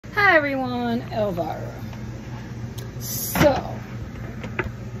Hi everyone, Elvira. So,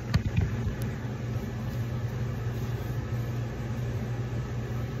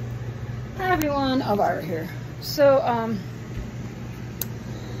 hi everyone, Elvira here. So,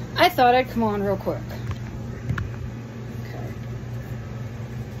 I thought I'd come on real quick. Okay.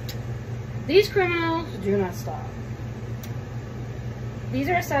 These criminals do not stop. These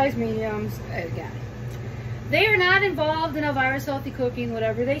are size mediums, again. They are not involved in Elvira's healthy cooking.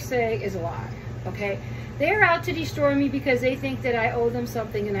 Whatever they say is a lie, okay? They're out to destroy me because they think that I owe them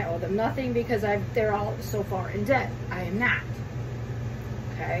something, and I owe them nothing because they're all so far in debt. I am not,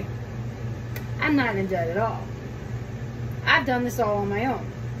 okay? I'm not in debt at all. I've done this all on my own.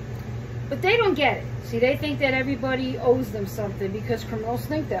 But they don't get it. See, they think that everybody owes them something because criminals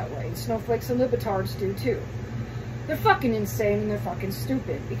think that way. Snowflakes and libertards do too. They're fucking insane and they're fucking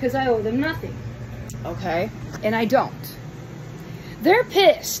stupid because I owe them nothing. Okay? And I don't. They're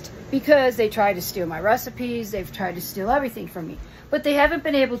pissed because they tried to steal my recipes. They've tried to steal everything from me. But they haven't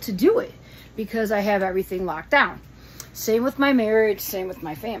been able to do it because I have everything locked down. Same with my marriage, same with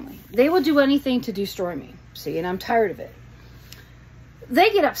my family. They will do anything to destroy me. See, and I'm tired of it. They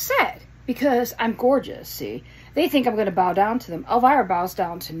get upset because I'm gorgeous, see. They think I'm going to bow down to them. Elvira bows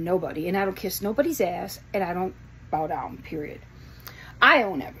down to nobody, and I don't kiss nobody's ass, and I don't bow down, period. I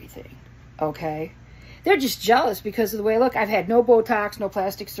own everything, okay? They're just jealous because of the way I look. I've had no Botox, no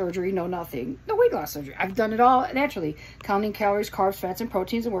plastic surgery, no nothing. No weight loss surgery. I've done it all naturally. Counting calories, carbs, fats, and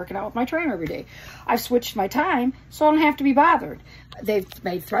proteins and working out with my trainer every day. I've switched my time so I don't have to be bothered. They've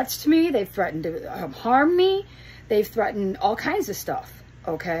made threats to me. They've threatened to harm me. They've threatened all kinds of stuff,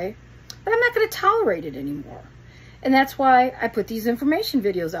 okay? But I'm not going to tolerate it anymore. And that's why I put these information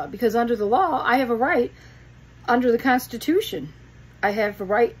videos out. Because under the law, I have a right, under the Constitution, I have a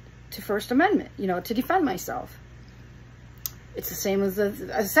right to First Amendment, you know, to defend myself. It's the same as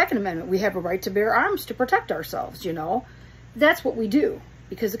the Second Amendment. We have a right to bear arms to protect ourselves, you know. That's what we do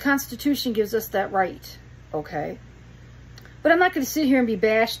because the Constitution gives us that right, okay? But I'm not going to sit here and be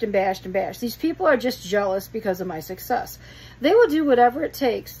bashed and bashed and bashed. These people are just jealous because of my success. They will do whatever it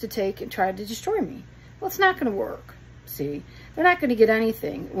takes to take and try to destroy me. Well, it's not going to work, see? They're not going to get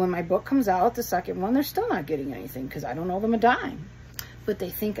anything. When my book comes out, the second one, they're still not getting anything because I don't owe them a dime. But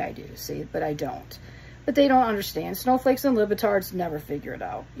they think I do, see? But I don't. But they don't understand. Snowflakes and libertards never figure it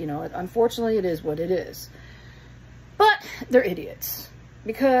out. You know, unfortunately, it is what it is. But they're idiots.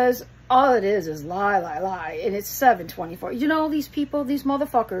 Because all it is lie, lie, lie. And it's 7/24. You know, these people, these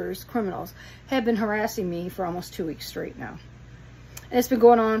motherfuckers, criminals, have been harassing me for almost 2 weeks straight now. And it's been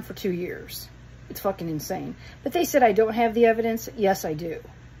going on for 2 years. It's fucking insane. But they said I don't have the evidence. Yes, I do.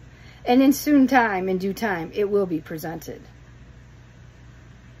 And in due time, it will be presented.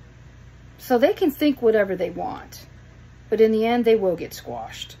 So they can think whatever they want. But in the end, they will get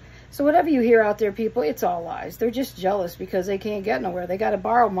squashed. So whatever you hear out there, people, it's all lies. They're just jealous because they can't get nowhere. They got to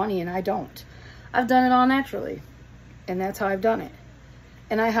borrow money, and I don't. I've done it all naturally. And that's how I've done it.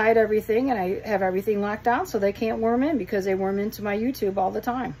 And I hide everything, and I have everything locked down so they can't worm in because they worm into my YouTube all the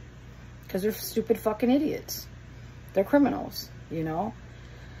time. Because they're stupid fucking idiots. They're criminals, you know.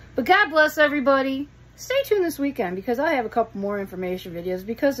 But God bless everybody. Stay tuned this weekend because I have a couple more information videos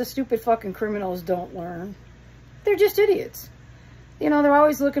because the stupid fucking criminals don't learn. They're just idiots. You know, they're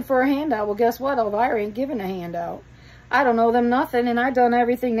always looking for a handout. Well, guess what? Elvira ain't giving a handout. I don't owe them nothing, and I've done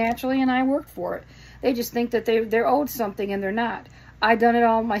everything naturally, and I worked for it. They just think that they're owed something, and they're not. I done it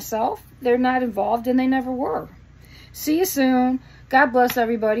all myself. They're not involved, and they never were. See you soon. God bless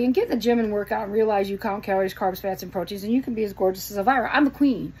everybody. And get in the gym and work out and realize you count calories, carbs, fats, and proteins, and you can be as gorgeous as Elvira. I'm the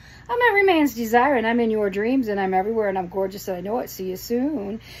queen. I'm every man's desire, and I'm in your dreams, and I'm everywhere, and I'm gorgeous, and I know it. See you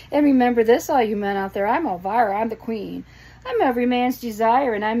soon. And remember this, all you men out there. I'm Elvira. I'm the queen. I'm every man's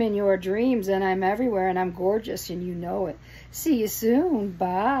desire, and I'm in your dreams, and I'm everywhere, and I'm gorgeous, and you know it. See you soon.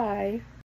 Bye.